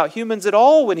talking about humans at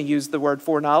all when he used the word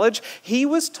foreknowledge. He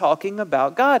was talking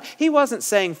about God. He wasn't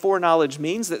saying foreknowledge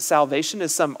means that salvation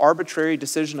is some arbitrary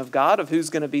decision of God of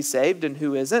who's going to be saved and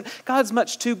who isn't. God's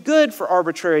much too good for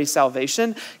arbitrary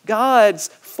salvation. God's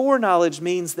foreknowledge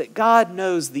means that God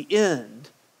knows the end.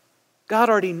 God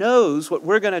already knows what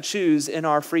we're going to choose in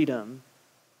our freedom.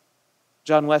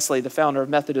 John Wesley, the founder of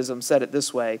Methodism, said it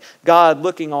this way: God,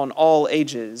 looking on all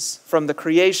ages, from the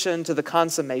creation to the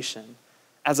consummation,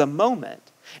 as a moment,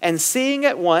 and seeing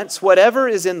at once whatever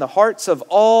is in the hearts of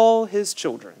all his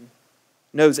children,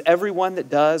 knows everyone that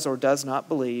does or does not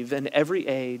believe in every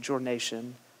age or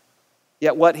nation.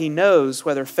 Yet what he knows,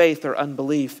 whether faith or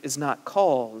unbelief, is not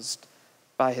caused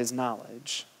by his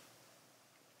knowledge.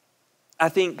 I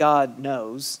think God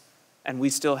knows, and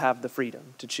we still have the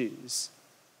freedom to choose.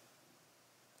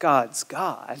 God's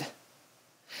God.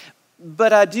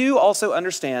 But I do also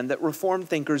understand that Reformed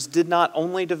thinkers did not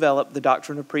only develop the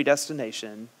doctrine of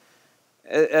predestination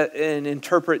and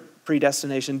interpret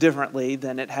predestination differently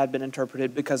than it had been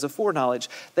interpreted because of foreknowledge.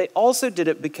 They also did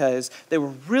it because they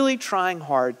were really trying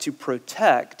hard to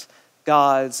protect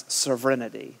God's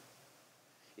sovereignty.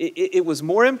 It was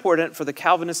more important for the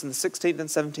Calvinists in the 16th and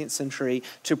 17th century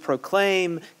to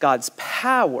proclaim God's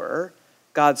power,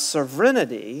 God's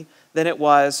sovereignty, than it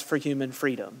was for human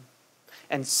freedom.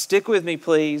 And stick with me,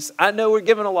 please. I know we're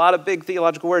given a lot of big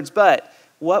theological words, but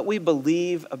what we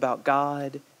believe about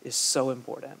God is so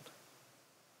important.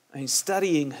 I mean,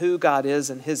 studying who God is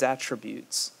and his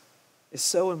attributes is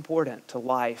so important to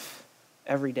life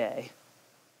every day.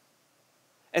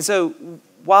 And so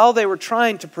while they were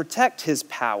trying to protect his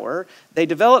power, they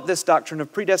developed this doctrine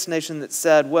of predestination that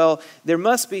said, well, there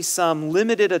must be some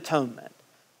limited atonement,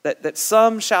 that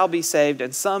some shall be saved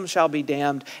and some shall be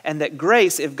damned, and that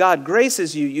grace, if God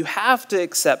graces you, you have to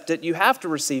accept it, you have to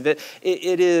receive it.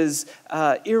 It is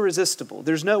irresistible.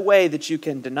 There's no way that you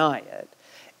can deny it.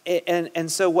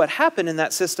 And so what happened in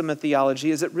that system of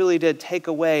theology is it really did take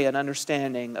away an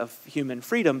understanding of human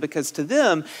freedom, because to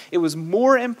them it was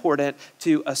more important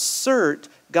to assert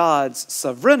God's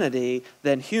sovereignty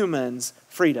than humans'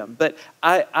 freedom. But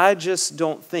I just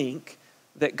don't think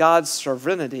that God's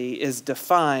sovereignty is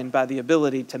defined by the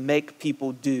ability to make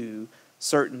people do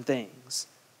certain things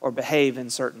or behave in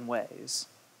certain ways.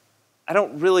 I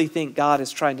don't really think God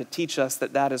is trying to teach us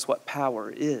that that is what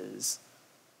power is.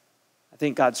 I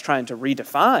think God's trying to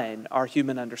redefine our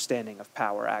human understanding of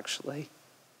power, actually.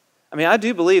 I mean, I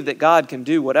do believe that God can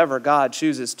do whatever God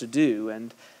chooses to do,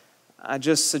 and I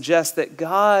just suggest that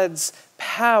God's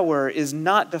power is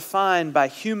not defined by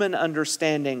human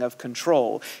understanding of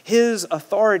control. His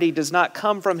authority does not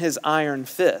come from his iron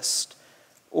fist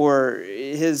or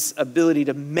his ability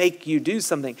to make you do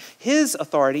something. His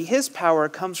authority, his power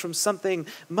comes from something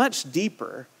much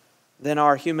deeper than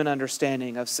our human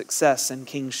understanding of success and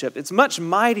kingship. It's much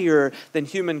mightier than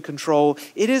human control.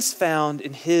 It is found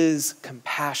in his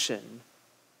compassion.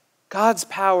 God's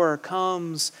power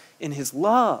comes in his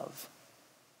love,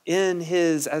 in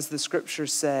his, as the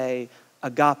scriptures say,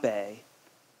 agape.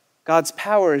 God's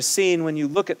power is seen when you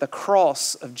look at the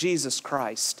cross of Jesus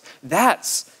Christ.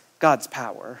 That's God's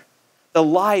power. The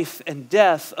life and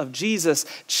death of Jesus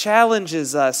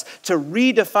challenges us to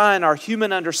redefine our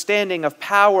human understanding of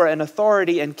power and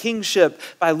authority and kingship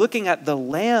by looking at the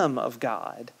Lamb of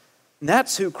God. And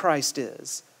that's who Christ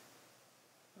is.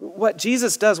 What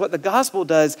Jesus does, what the gospel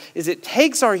does, is it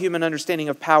takes our human understanding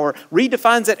of power,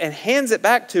 redefines it, and hands it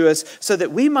back to us so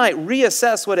that we might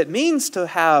reassess what it means to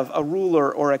have a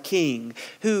ruler or a king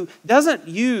who doesn't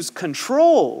use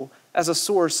control as a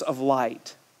source of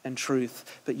light and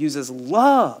truth, but uses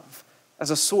love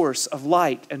as a source of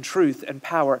light and truth and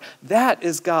power. That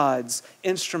is God's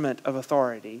instrument of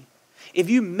authority. If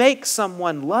you make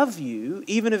someone love you,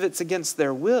 even if it's against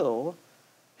their will,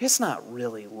 it's not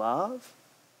really love.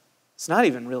 It's not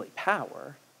even really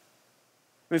power.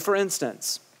 I mean, for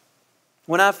instance,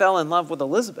 when I fell in love with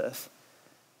Elizabeth,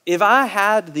 if I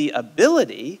had the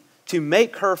ability to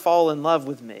make her fall in love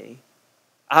with me,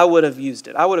 I would have used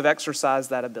it. I would have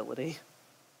exercised that ability.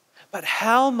 But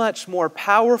how much more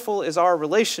powerful is our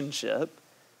relationship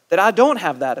that I don't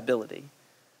have that ability?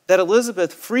 That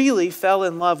Elizabeth freely fell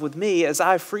in love with me as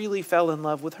I freely fell in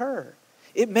love with her.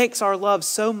 It makes our love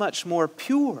so much more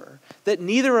pure that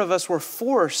neither of us were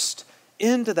forced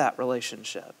into that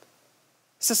relationship.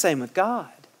 It's the same with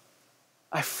God.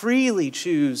 I freely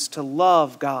choose to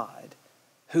love God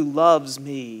who loves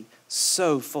me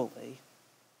so fully.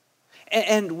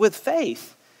 And with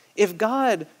faith, if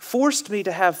God forced me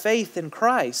to have faith in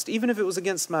Christ, even if it was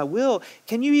against my will,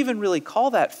 can you even really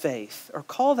call that faith or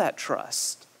call that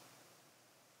trust?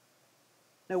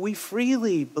 No, we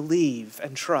freely believe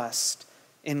and trust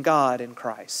in God and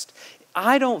Christ.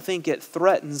 I don't think it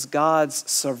threatens God's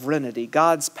sovereignty,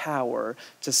 God's power,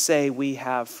 to say we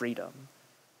have freedom.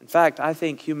 In fact, I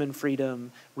think human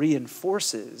freedom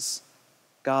reinforces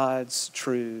God's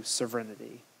true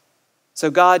sovereignty.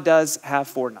 So God does have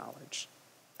foreknowledge.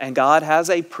 And God has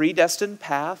a predestined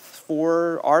path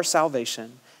for our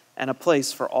salvation and a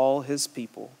place for all his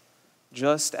people,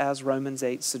 just as Romans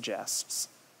 8 suggests.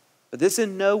 But this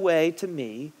in no way, to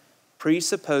me,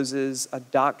 presupposes a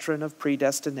doctrine of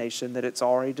predestination that it's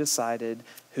already decided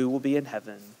who will be in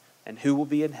heaven and who will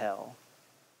be in hell,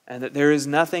 and that there is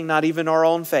nothing, not even our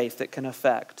own faith, that can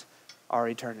affect our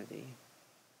eternity.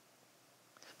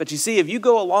 But you see, if you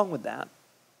go along with that,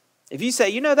 if you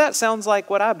say, that sounds like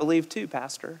what I believe too,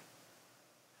 Pastor,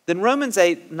 then Romans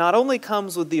 8 not only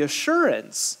comes with the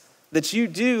assurance that you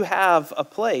do have a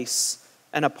place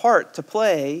and a part to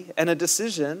play and a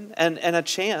decision and a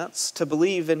chance to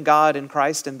believe in God and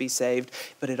Christ and be saved,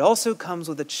 but it also comes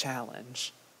with a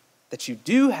challenge that you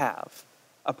do have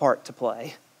a part to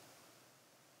play,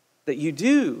 that you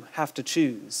do have to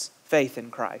choose faith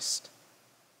in Christ.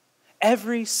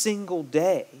 Every single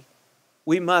day,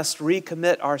 we must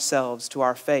recommit ourselves to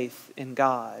our faith in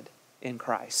God, in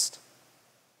Christ.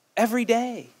 Every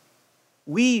day,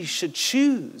 we should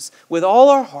choose with all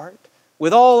our heart,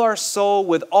 with all our soul,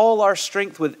 with all our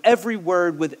strength, with every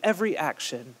word, with every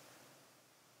action,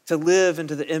 to live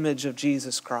into the image of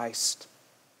Jesus Christ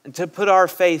and to put our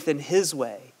faith in His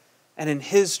way and in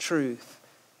His truth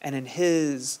and in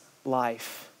His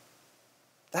life.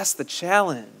 That's the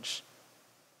challenge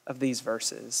of these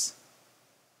verses.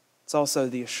 It's also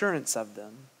the assurance of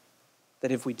them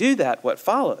that if we do that, what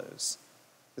follows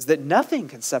is that nothing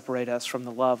can separate us from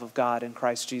the love of God in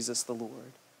Christ Jesus the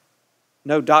Lord.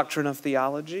 No doctrine of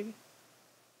theology,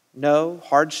 no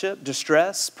hardship,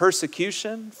 distress,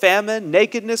 persecution, famine,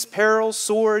 nakedness, peril,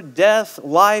 sword, death,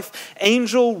 life,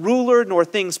 angel, ruler, nor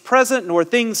things present, nor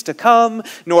things to come,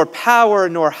 nor power,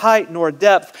 nor height, nor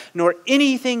depth, nor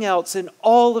anything else in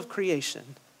all of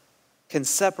creation can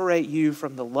separate you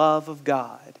from the love of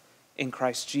God in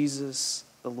Christ Jesus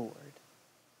the Lord.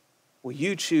 Will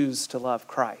you choose to love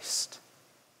Christ?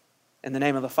 In the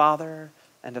name of the Father,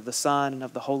 and of the Son, and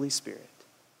of the Holy Spirit.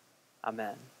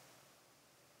 Amen.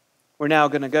 We're now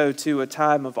going to go to a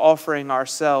time of offering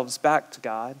ourselves back to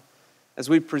God as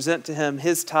we present to Him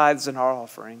His tithes and our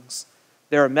offerings.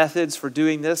 There are methods for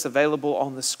doing this available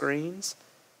on the screens.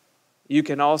 You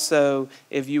can also,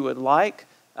 if you would like,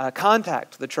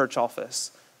 contact the church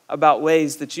office about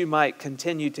ways that you might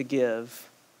continue to give.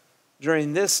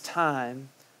 During this time,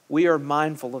 we are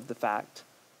mindful of the fact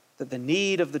that the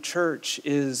need of the church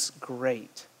is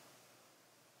great.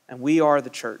 And we are the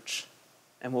church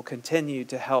and will continue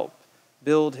to help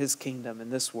build His kingdom in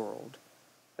this world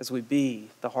as we be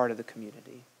the heart of the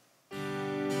community.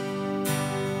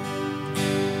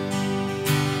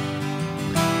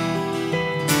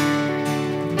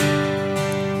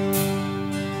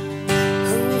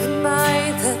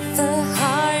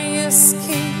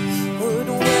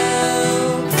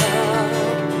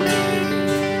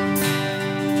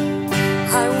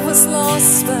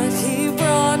 Lost, but He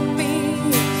brought me.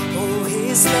 Oh,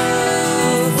 His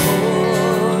love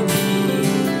for me.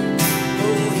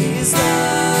 Oh, His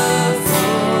love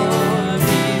for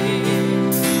me.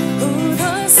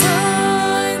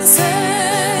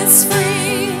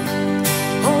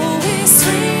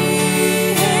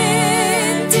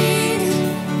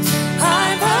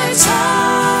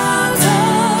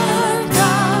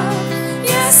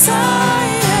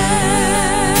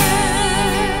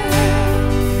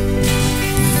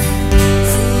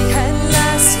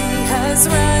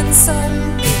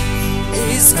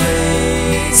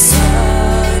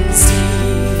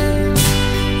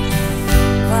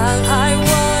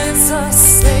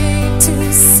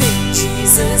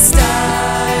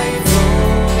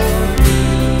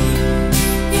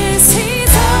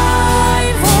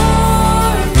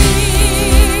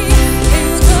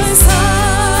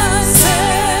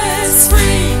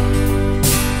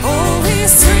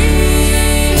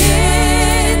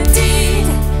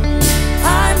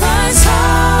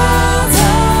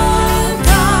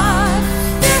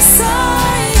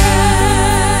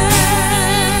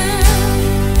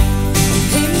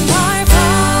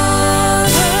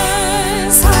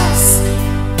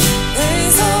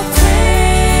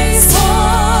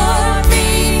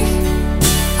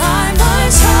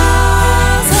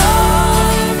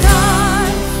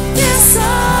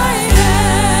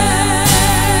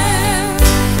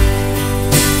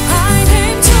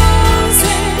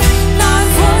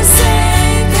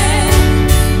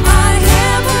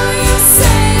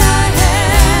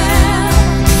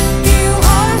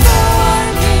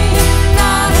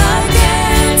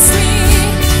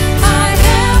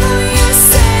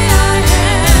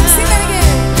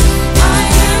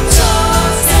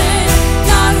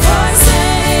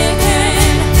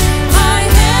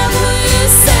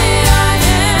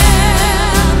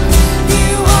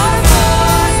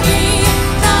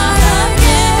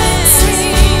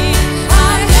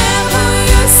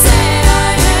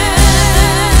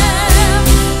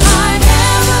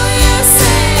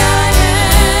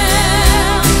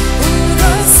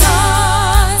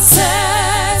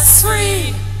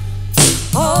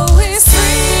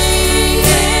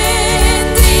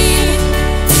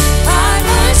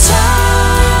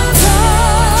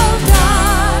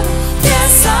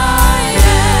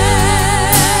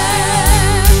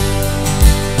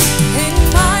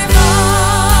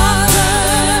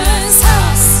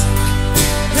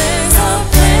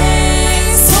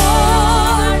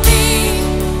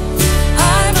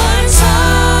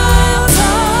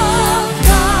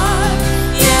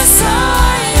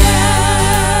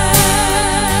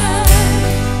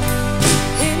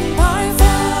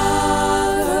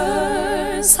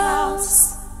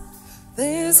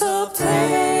 There's a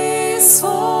place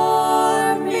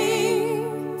for me.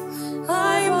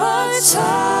 I'm a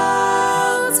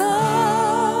child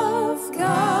of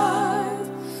God.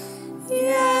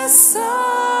 Yes,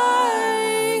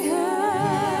 I am.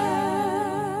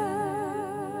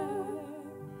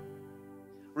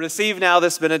 Receive now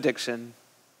this benediction.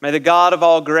 May the God of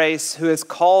all grace, who has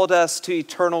called us to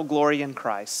eternal glory in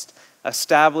Christ,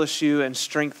 establish you and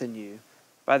strengthen you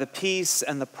by the peace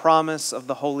and the promise of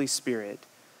the Holy Spirit,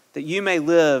 that you may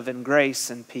live in grace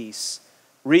and peace,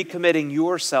 recommitting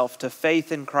yourself to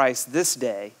faith in Christ this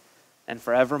day and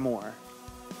forevermore.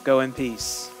 Go in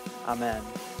peace. Amen.